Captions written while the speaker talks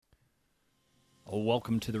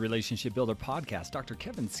Welcome to the Relationship Builder Podcast. Dr.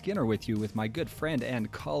 Kevin Skinner with you with my good friend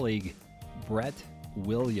and colleague, Brett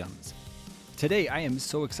Williams. Today, I am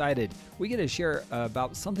so excited. We get to share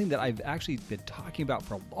about something that I've actually been talking about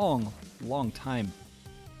for a long time.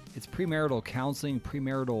 It's premarital counseling,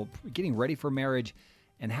 premarital getting ready for marriage,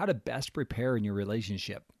 and how to best prepare in your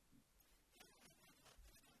relationship.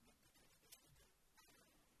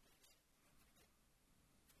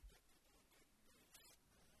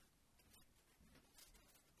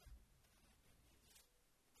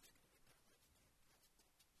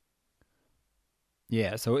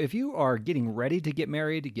 Yeah, so if you are getting ready to get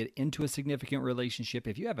married, to get into a significant relationship,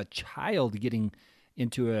 if you have a child getting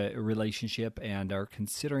into a relationship and are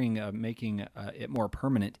considering making it more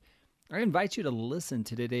permanent, I invite you to listen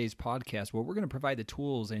to today's podcast where we're going to provide the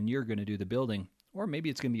tools and you're going to do the building. Or maybe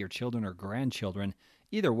it's going to be your children or grandchildren.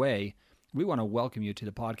 Either way, we want to welcome you to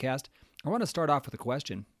the podcast. I want to start off with a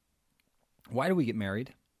question. Why do we get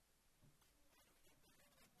married?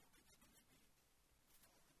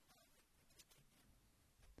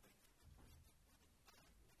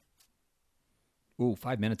 Ooh,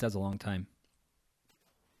 5 minutes, that's a long time.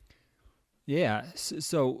 Yeah.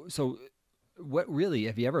 So what really,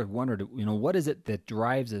 have you ever wondered, what is it that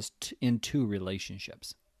drives us into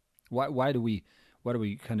relationships? Why do we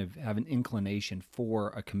kind of have an inclination for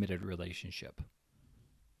a committed relationship?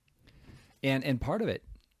 And part of it,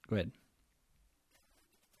 go ahead.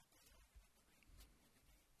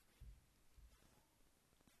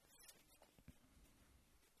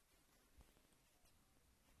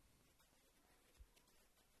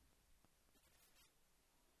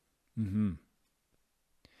 Hmm.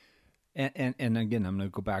 And again, I'm going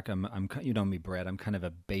to go back. You know me, Brett. I'm kind of a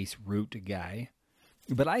base root guy.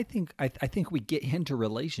 But I think we get into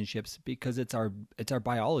relationships because it's our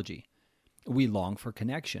biology. We long for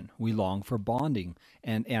connection. We long for bonding,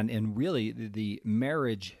 and really the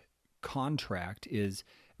marriage contract is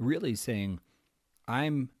really saying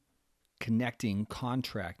I'm connecting,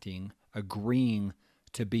 contracting, agreeing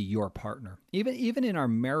to be your partner. Even in our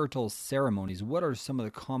marital ceremonies, what are some of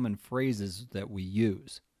the common phrases that we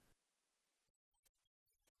use?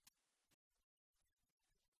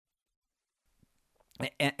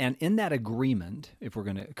 And in that agreement, if we're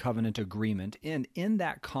going to covenant agreement, in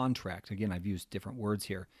that contract, again, I've used different words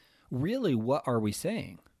here. Really, what are we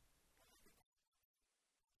saying?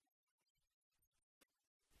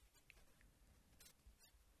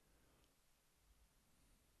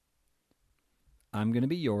 I'm going to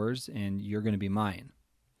be yours and you're going to be mine.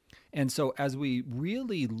 And so, as we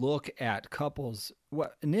really look at couples,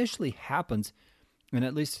 what initially happens, and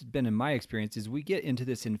at least it's been in my experience, is we get into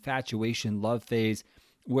this infatuation love phase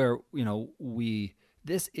where,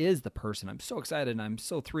 this is the person. I'm so excited and I'm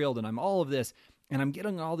so thrilled and I'm all of this. And I'm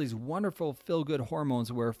getting all these wonderful feel good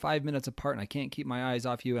hormones where 5 minutes apart and I can't keep my eyes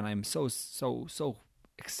off you. And I'm so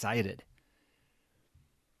excited.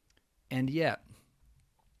 And yet,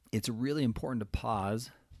 it's really important to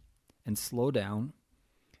pause and slow down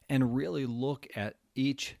and really look at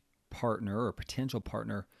each partner or potential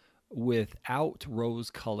partner without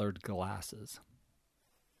rose-colored glasses.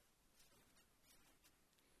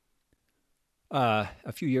 A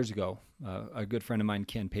few years ago, a good friend of mine,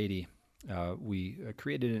 Ken Patey, we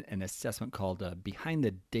created an assessment called Behind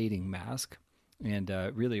the Dating Mask, and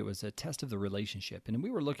really it was a test of the relationship. And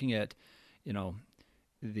we were looking at,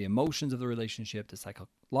 the emotions of the relationship, the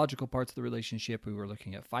psychological parts of the relationship. We were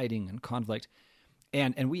looking at fighting and conflict,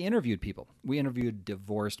 and we interviewed people. We interviewed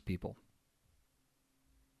divorced people.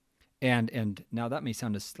 And now that may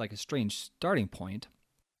sound like a strange starting point,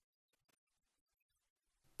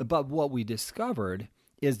 but what we discovered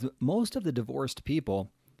is that most of the divorced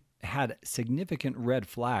people had significant red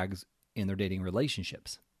flags in their dating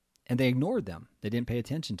relationships, and they ignored them. They didn't pay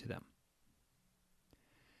attention to them.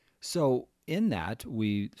 So in that,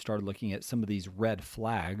 we started looking at some of these red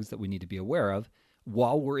flags that we need to be aware of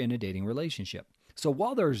while we're in a dating relationship. So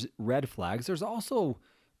while there's red flags, there's also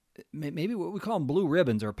maybe what we call them blue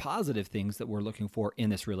ribbons or positive things that we're looking for in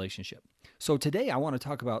this relationship. So today I want to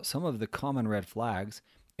talk about some of the common red flags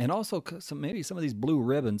and also maybe some of these blue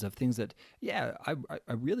ribbons of things that, I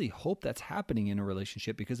really hope that's happening in a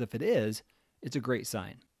relationship, because if it is, it's a great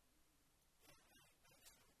sign.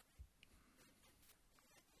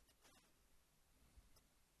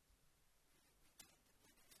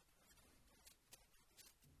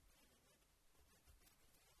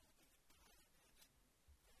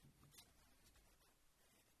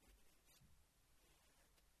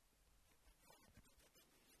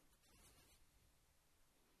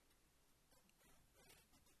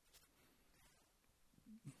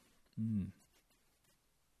 Mm.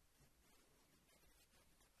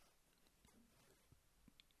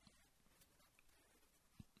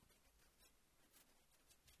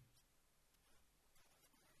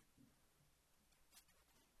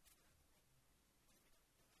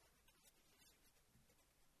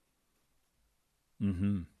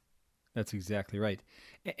 Mm-hmm. That's exactly right.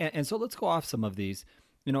 And so let's go off some of these.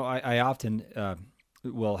 I often,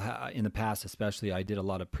 in the past especially, I did a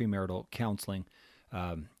lot of premarital counseling.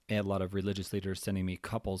 And a lot of religious leaders sending me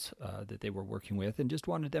couples that they were working with and just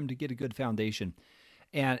wanted them to get a good foundation.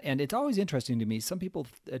 And it's always interesting to me. Some people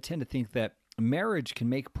tend to think that marriage can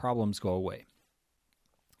make problems go away.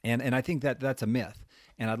 And I think that that's a myth.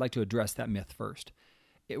 And I'd like to address that myth first.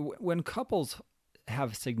 When couples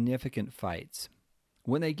have significant fights,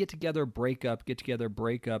 when they get together, break up, get together,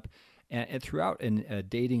 break up, and throughout a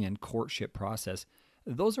dating and courtship process,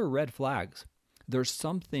 those are red flags. There's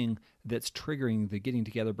something that's triggering the getting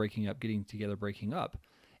together, breaking up, getting together, breaking up.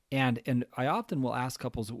 And I often will ask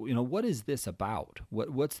couples, what is this about?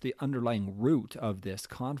 What's the underlying root of this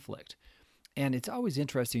conflict? And it's always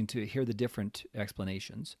interesting to hear the different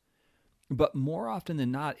explanations. But more often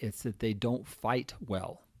than not, it's that they don't fight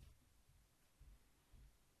well.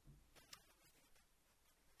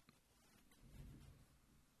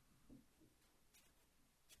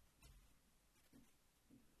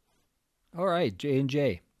 All right,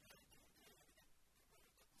 J&J.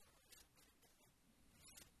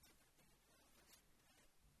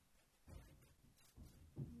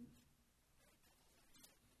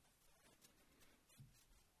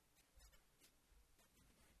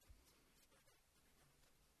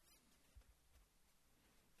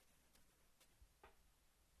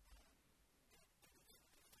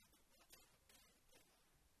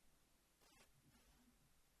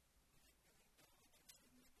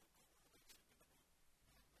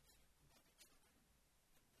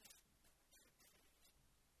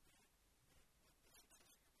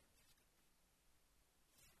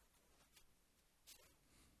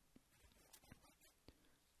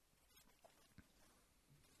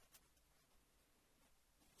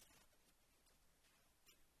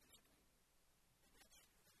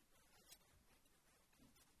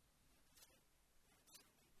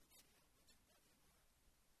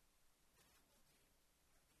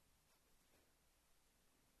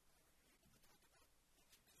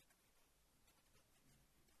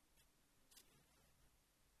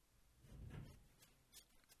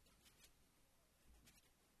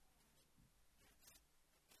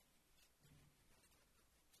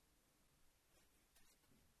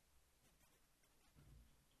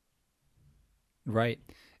 Right.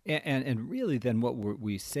 And really, then what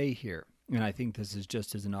we say here, and I think this is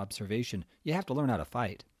just as an observation, you have to learn how to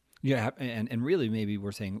fight. And really, maybe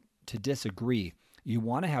we're saying to disagree. You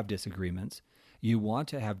want to have disagreements, you want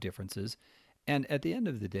to have differences. And at the end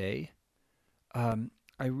of the day,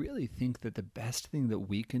 I really think that the best thing that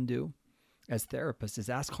we can do as therapists is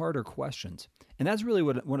ask harder questions. And that's really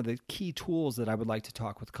what one of the key tools that I would like to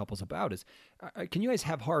talk with couples about is, can you guys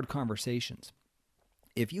have hard conversations?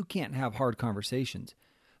 If you can't have hard conversations,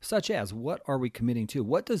 such as what are we committing to?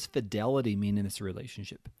 What does fidelity mean in this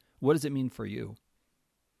relationship? What does it mean for you?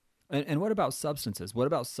 And what about substances? What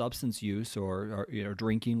about substance use or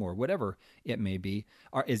drinking or whatever it may be?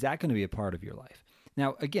 Is that going to be a part of your life?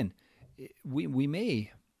 Now, again, we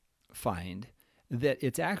may find that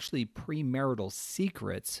it's actually premarital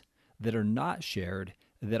secrets that are not shared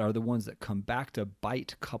that are the ones that come back to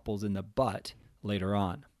bite couples in the butt later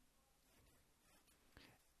on.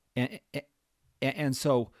 And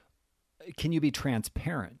so, can you be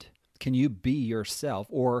transparent? Can you be yourself,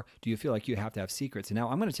 or do you feel like you have to have secrets? And now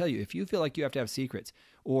I'm going to tell you, if you feel like you have to have secrets,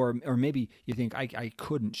 or maybe you think I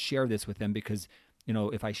couldn't share this with them because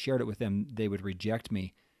if I shared it with them they would reject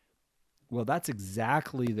me. Well, that's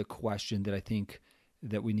exactly the question that I think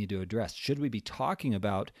that we need to address. Should we be talking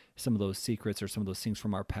about some of those secrets or some of those things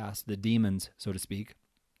from our past, the demons, so to speak?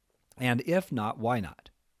 And if not, why not?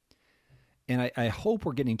 And I hope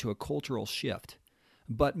we're getting to a cultural shift.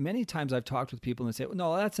 But many times I've talked with people and they say,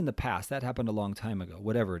 no, that's in the past. That happened a long time ago,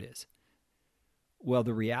 whatever it is. Well,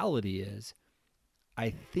 the reality is, I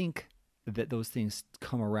think that those things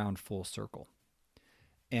come around full circle.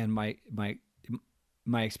 And my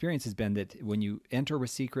experience has been that when you enter with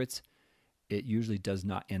secrets, it usually does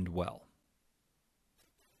not end well.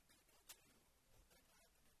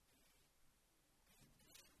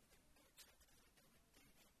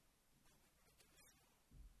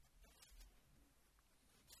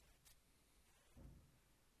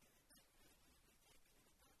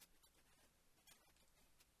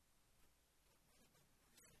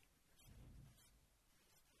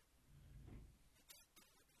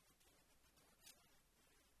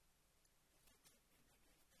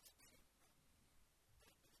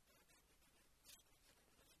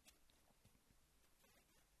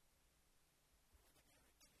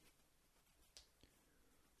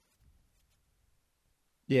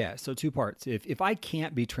 Yeah, so two parts. If I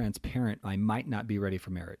can't be transparent, I might not be ready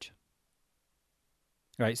for marriage.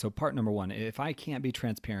 All right, so part number one, if I can't be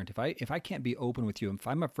transparent, if I can't be open with you, if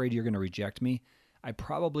I'm afraid you're going to reject me, I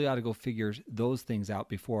probably ought to go figure those things out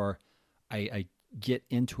before I get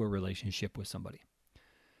into a relationship with somebody.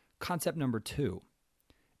 Concept number two,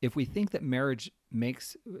 if we think that marriage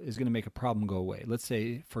is going to make a problem go away, let's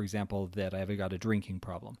say, for example, that I've got a drinking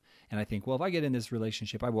problem, and I think, well, if I get in this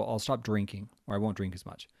relationship, I'll stop drinking, or I won't drink as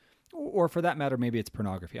much, or for that matter, maybe it's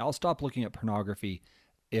pornography. I'll stop looking at pornography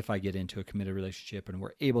if I get into a committed relationship and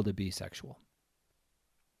we're able to be sexual.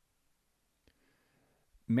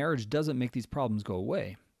 Marriage doesn't make these problems go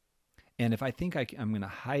away. And if I think I'm going to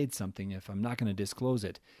hide something, if I'm not going to disclose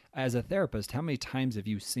it, as a therapist, how many times have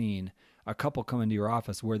you seen a couple come into your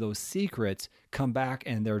office where those secrets come back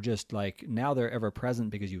and they're just like, now they're ever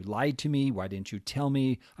present because you lied to me. Why didn't you tell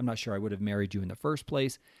me? I'm not sure I would have married you in the first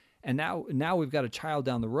place. And now we've got a child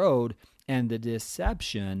down the road, and the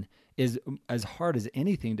deception is as hard as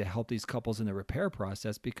anything to help these couples in the repair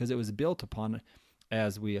process because it was built upon,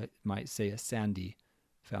 as we might say, a sandy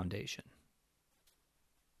foundation.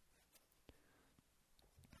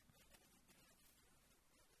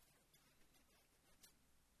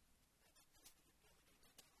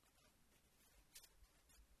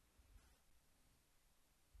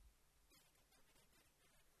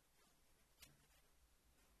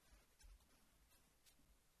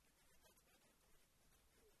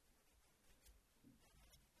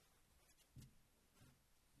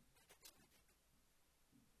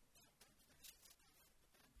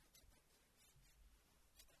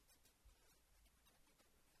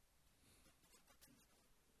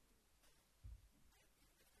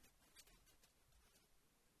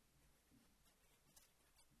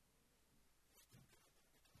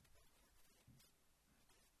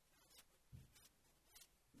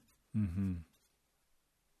 Mm-hmm.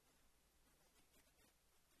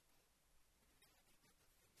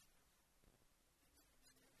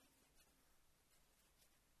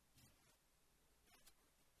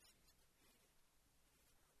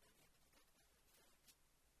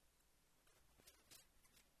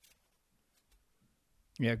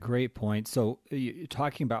 Yeah, great point. So,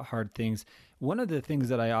 talking about hard things, one of the things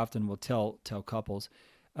that I often will tell couples,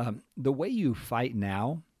 the way you fight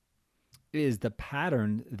now is the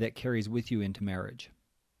pattern that carries with you into marriage.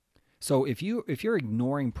 So, if you're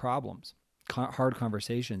ignoring problems, hard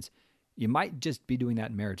conversations, you might just be doing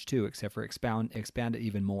that in marriage too, except for expand it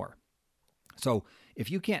even more. So, if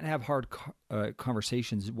you can't have hard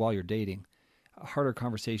conversations while you're dating, harder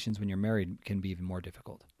conversations when you're married can be even more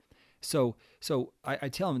difficult. So I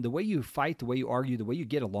tell them the way you fight, the way you argue, the way you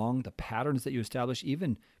get along, the patterns that you establish,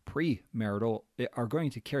 even pre-marital, are going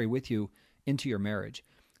to carry with you into your marriage.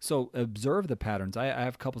 So observe the patterns. I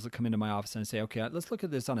have couples that come into my office and say, okay, let's look at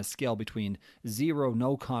this on a scale between 0,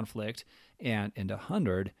 no conflict, and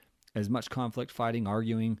 100, as much conflict, fighting,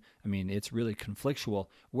 arguing. I mean, it's really conflictual.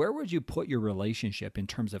 Where would you put your relationship in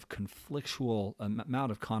terms of conflictual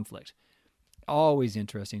amount of conflict? Always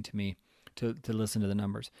interesting to me to listen to the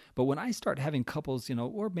numbers. But when I start having couples,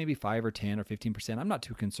 or maybe 5 or 10 or 15%, I'm not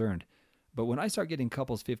too concerned. But when I start getting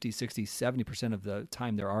couples 50, 60, 70% of the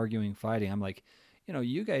time they're arguing, fighting, I'm like,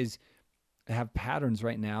 you guys have patterns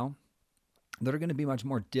right now that are going to be much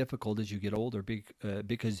more difficult as you get older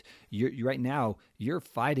because you right now you're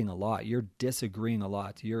fighting a lot, you're disagreeing a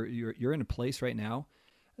lot, you're in a place right now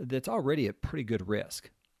that's already at pretty good risk.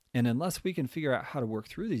 And unless we can figure out how to work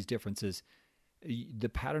through these differences, the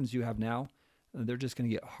patterns you have now, they're just going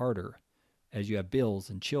to get harder as you have bills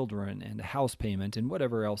and children and a house payment and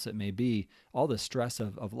whatever else it may be, all the stress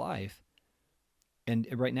of life. And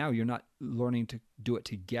right now you're not learning to do it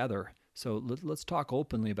together. So let's talk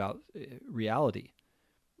openly about reality.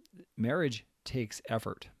 Marriage takes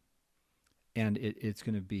effort, and it's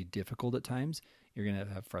going to be difficult at times. You're going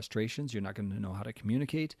to have frustrations. You're not going to know how to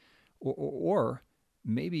communicate, or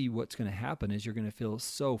maybe what's going to happen is you're going to feel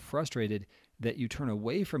so frustrated that you turn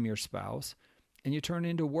away from your spouse and you turn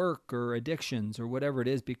into work or addictions or whatever it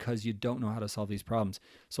is because you don't know how to solve these problems.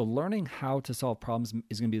 So learning how to solve problems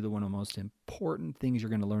is going to be one of the most important things you're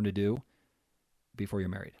going to learn to do before you're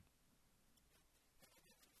married.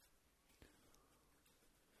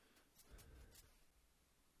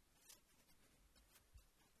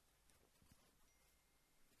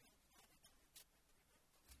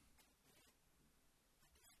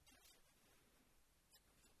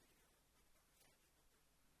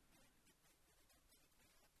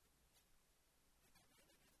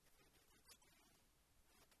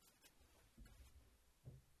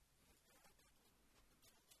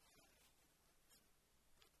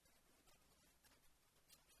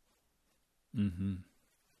 Mm-hmm.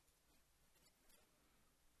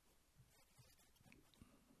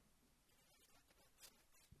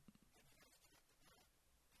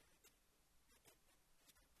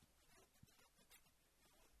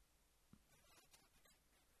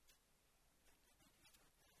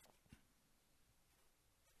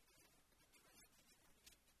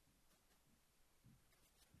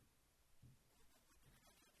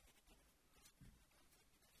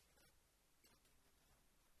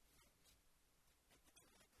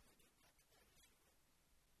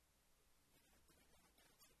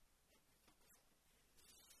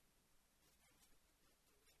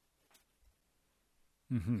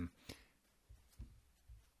 Hmm.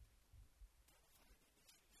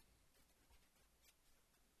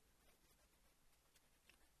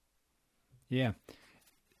 Yeah.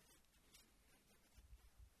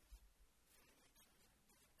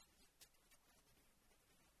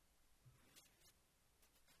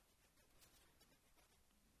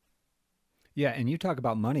 Yeah, and you talk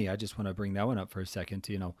about money. I just want to bring that one up for a second.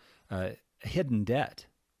 Hidden debt,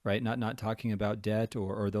 right? Not talking about debt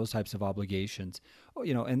or those types of obligations. Oh,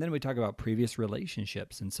 and then we talk about previous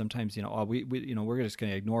relationships, and sometimes we're just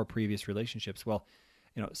going to ignore previous relationships. Well,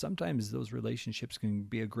 sometimes those relationships can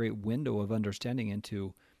be a great window of understanding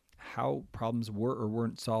into how problems were or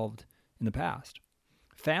weren't solved in the past.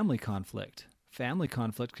 Family conflict. Family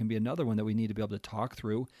conflict can be another one that we need to be able to talk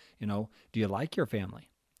through. Do you like your family?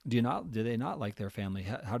 Do they not like their family?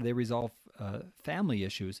 How do they resolve family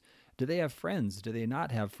issues? Do they have friends? Do they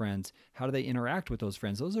not have friends? How do they interact with those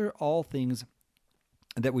friends? Those are all things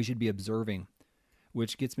that we should be observing,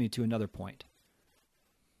 which gets me to another point.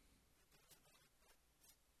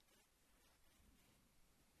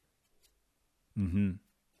 Hmm.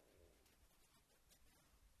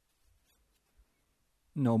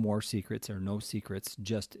 No more secrets or no secrets,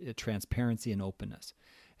 just transparency and openness.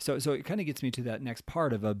 So it kind of gets me to that next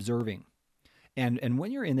part of observing. And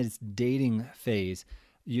when you're in this dating phase,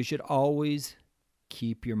 you should always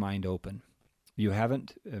keep your mind open. You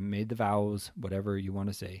haven't made the vows, whatever you want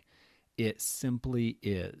to say. It simply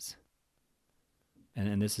is.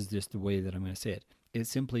 And this is just the way that I'm going to say it. It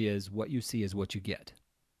simply is what you see is what you get.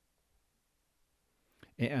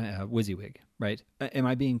 WYSIWYG, right? Am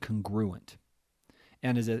I being congruent?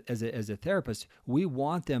 And as a therapist, we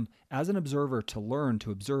want them as an observer to learn to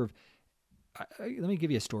observe. Let me give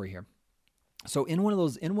you a story here. So in one of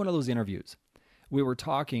those interviews, we were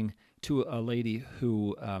talking to a lady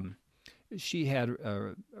who she had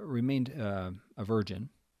remained a virgin,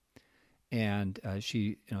 and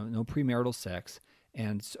she no premarital sex,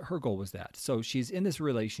 and her goal was that. So she's in this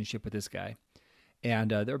relationship with this guy,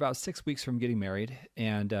 and they're about 6 weeks from getting married,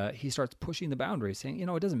 and he starts pushing the boundaries, saying,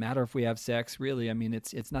 it doesn't matter if we have sex, really. I mean,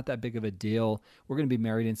 it's not that big of a deal. We're going to be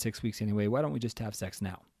married in 6 weeks anyway. Why don't we just have sex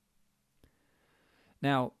now?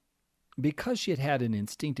 Now, because she had had an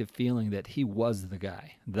instinctive feeling that he was the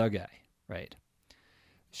guy, right?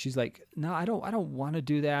 She's like, no, I don't want to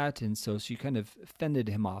do that, and so she kind of fended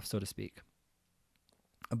him off, so to speak.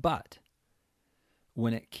 But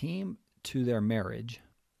when it came to their marriage,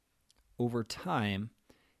 over time,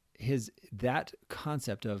 that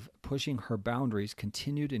concept of pushing her boundaries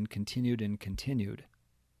continued and continued and continued.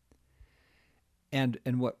 And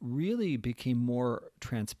what really became more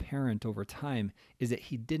transparent over time is that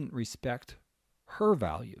he didn't respect her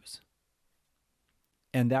values.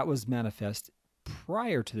 And that was manifest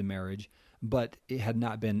prior to the marriage, but it had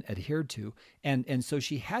not been adhered to. And so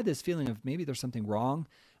she had this feeling of maybe there's something wrong,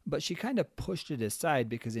 but she kind of pushed it aside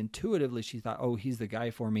because intuitively she thought, oh, he's the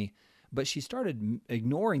guy for me. But she started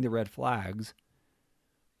ignoring the red flags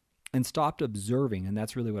and stopped observing. And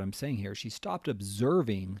that's really what I'm saying here. She stopped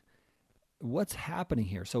observing what's happening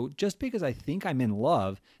here. So just because I think I'm in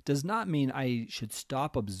love does not mean I should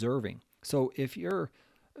stop observing. So if you're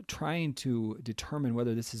trying to determine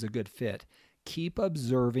whether this is a good fit, keep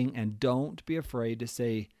observing and don't be afraid to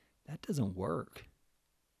say, that doesn't work.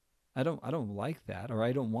 I don't like that, or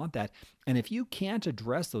I don't want that. And if you can't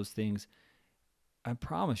address those things, I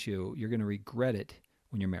promise you're going to regret it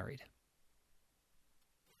when you're married.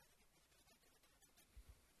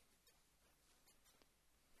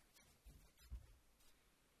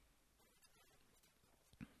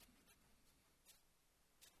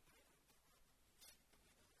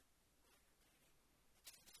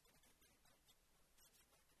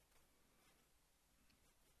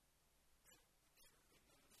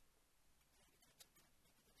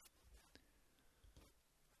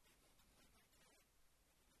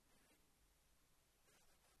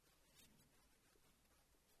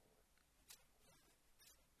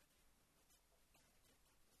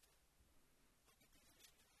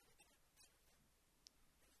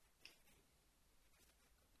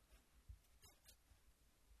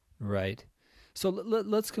 Right. So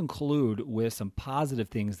let's conclude with some positive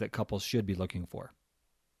things that couples should be looking for.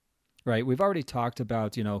 Right. We've already talked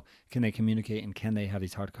about, can they communicate and can they have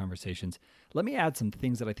these hard conversations? Let me add some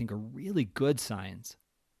things that I think are really good signs.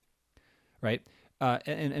 Right.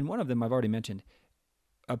 And one of them I've already mentioned,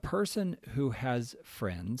 a person who has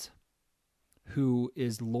friends who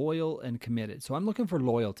is loyal and committed. So I'm looking for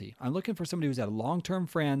loyalty. I'm looking for somebody who's had long-term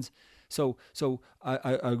friends. So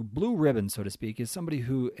a blue ribbon, so to speak, is somebody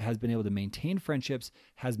who has been able to maintain friendships,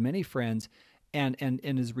 has many friends, and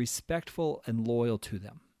is respectful and loyal to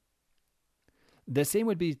them. The same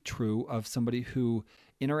would be true of somebody who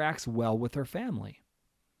interacts well with their family,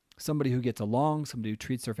 somebody who gets along, somebody who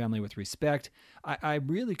treats their family with respect. I'm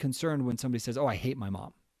really concerned when somebody says, "Oh, I hate my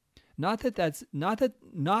mom." Not that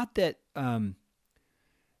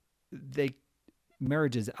they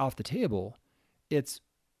marriage is off the table. It's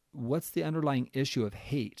what's the underlying issue of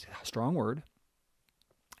hate? Strong word.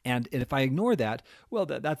 And if I ignore that, well,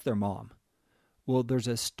 that's their mom. Well, there's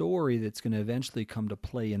a story that's going to eventually come to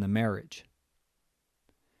play in the marriage.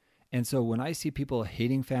 And so when I see people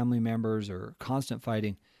hating family members or constant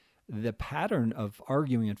fighting, the pattern of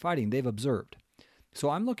arguing and fighting they've observed. So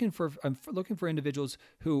I'm looking for individuals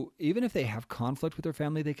who, even if they have conflict with their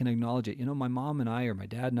family, they can acknowledge it. You know, my mom and I, or my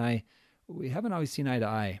dad and I, we haven't always seen eye to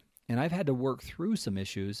eye. And I've had to work through some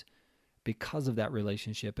issues because of that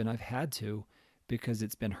relationship. And I've had to because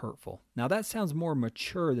it's been hurtful. Now that sounds more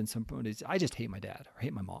mature than somebody's, I just hate my dad or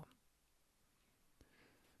hate my mom.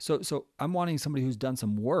 So I'm wanting somebody who's done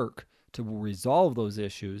some work to resolve those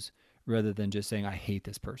issues rather than just saying, I hate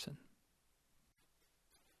this person.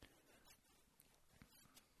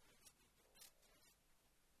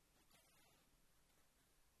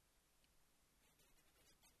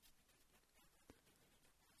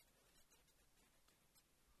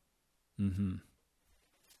 Mm-hmm.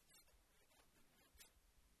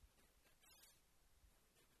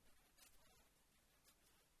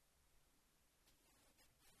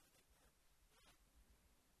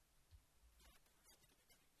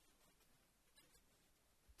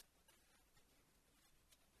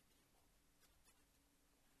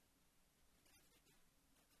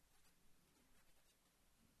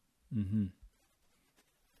 Mm-hmm.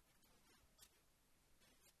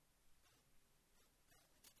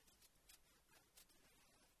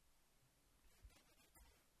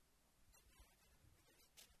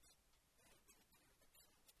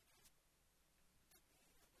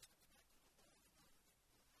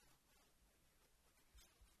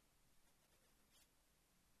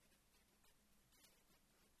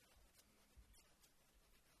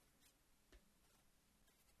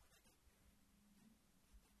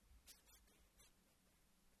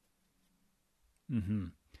 Mm-hmm.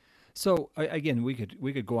 So again, we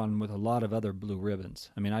could go on with a lot of other blue ribbons.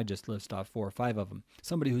 I mean, I just list off 4 or 5 of them.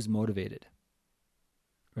 Somebody who's motivated,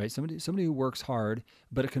 right? Somebody who works hard,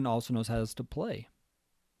 but it can also knows how to play,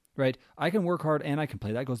 right? I can work hard and I can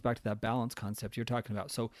play. That goes back to that balance concept you're talking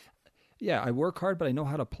about. So yeah, I work hard, but I know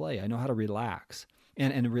how to play. I know how to relax,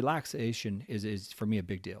 and relaxation is for me a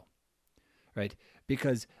big deal, right?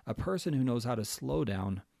 Because a person who knows how to slow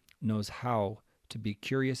down knows how to be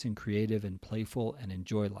curious and creative and playful and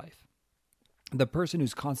enjoy life. The person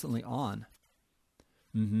who's constantly on.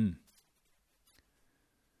 Mm-hmm.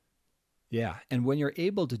 Yeah. And when you're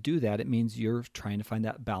able to do that, it means you're trying to find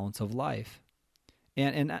that balance of life.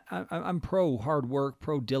 And I'm pro hard work,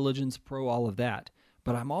 pro diligence, pro all of that.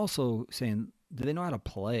 But I'm also saying, do they know how to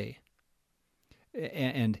play?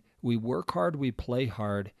 And we work hard, we play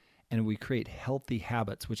hard, and we create healthy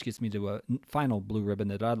habits, which gets me to a final blue ribbon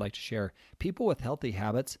that I'd like to share. People with healthy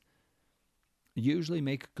habits usually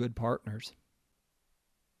make good partners.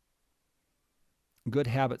 Good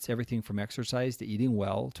habits, everything from exercise to eating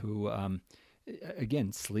well to,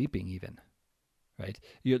 again, sleeping even, right?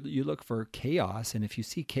 You look for chaos, and if you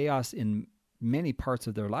see chaos in many parts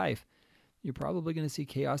of their life, you're probably going to see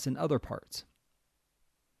chaos in other parts.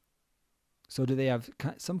 So do they have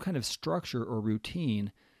some kind of structure or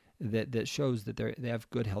routine that shows that they have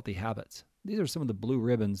good, healthy habits? These are some of the blue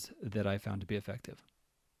ribbons that I found to be effective.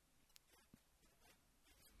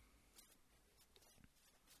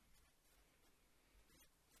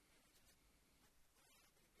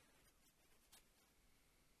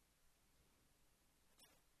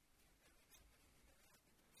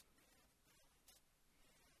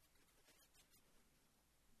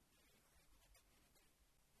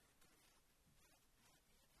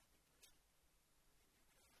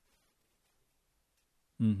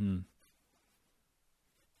 Mm-hmm.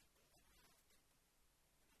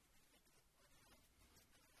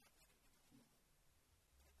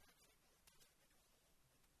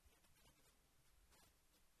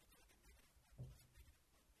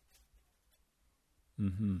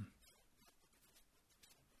 Mm-hmm.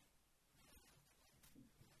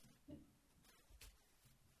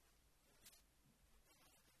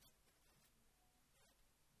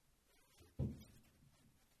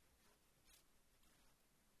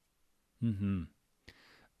 Mm-hmm.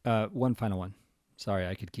 One final one. Sorry,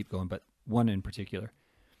 I could keep going, but one in particular.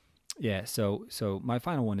 Yeah. So my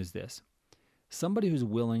final one is this: somebody who's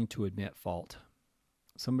willing to admit fault,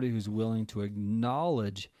 somebody who's willing to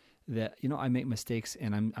acknowledge that I make mistakes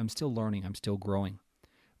and I'm still learning, I'm still growing.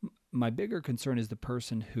 My bigger concern is the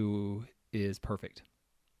person who is perfect.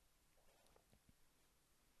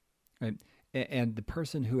 Right? And the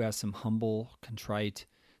person who has some humble, contrite,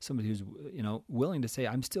 somebody who's, willing to say,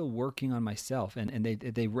 I'm still working on myself. And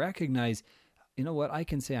they recognize, you know what, I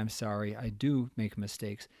can say I'm sorry. I do make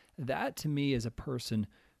mistakes. That to me is a person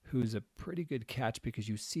who's a pretty good catch, because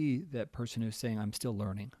you see that person who's saying, I'm still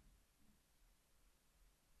learning.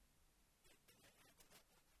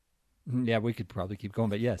 Yeah, we could probably keep going,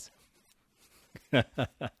 but yes.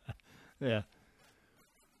 Yeah.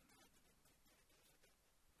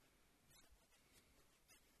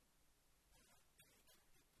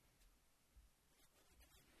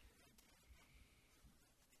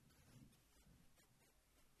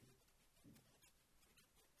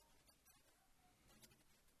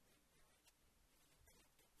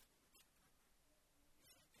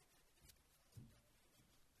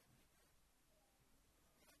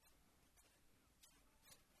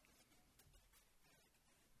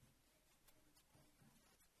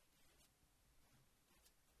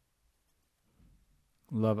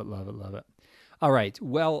 Love it, love it, love it. All right.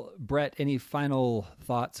 Well, Brett, any final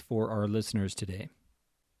thoughts for our listeners today?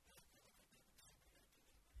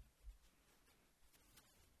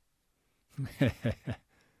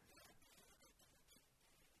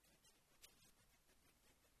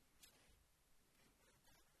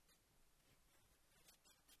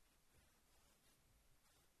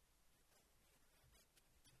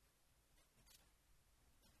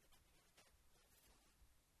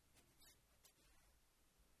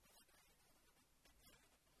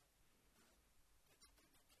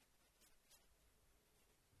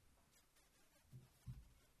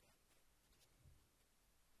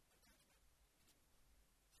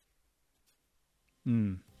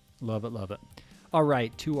 Mm, love it, love it. All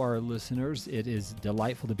right, to our listeners, it is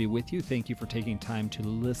delightful to be with you. Thank you for taking time to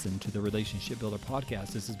listen to the Relationship Builder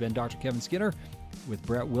podcast. This has been Dr. Kevin Skinner with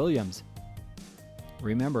Brett Williams.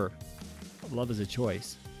 Remember, love is a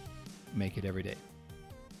choice. Make it every day.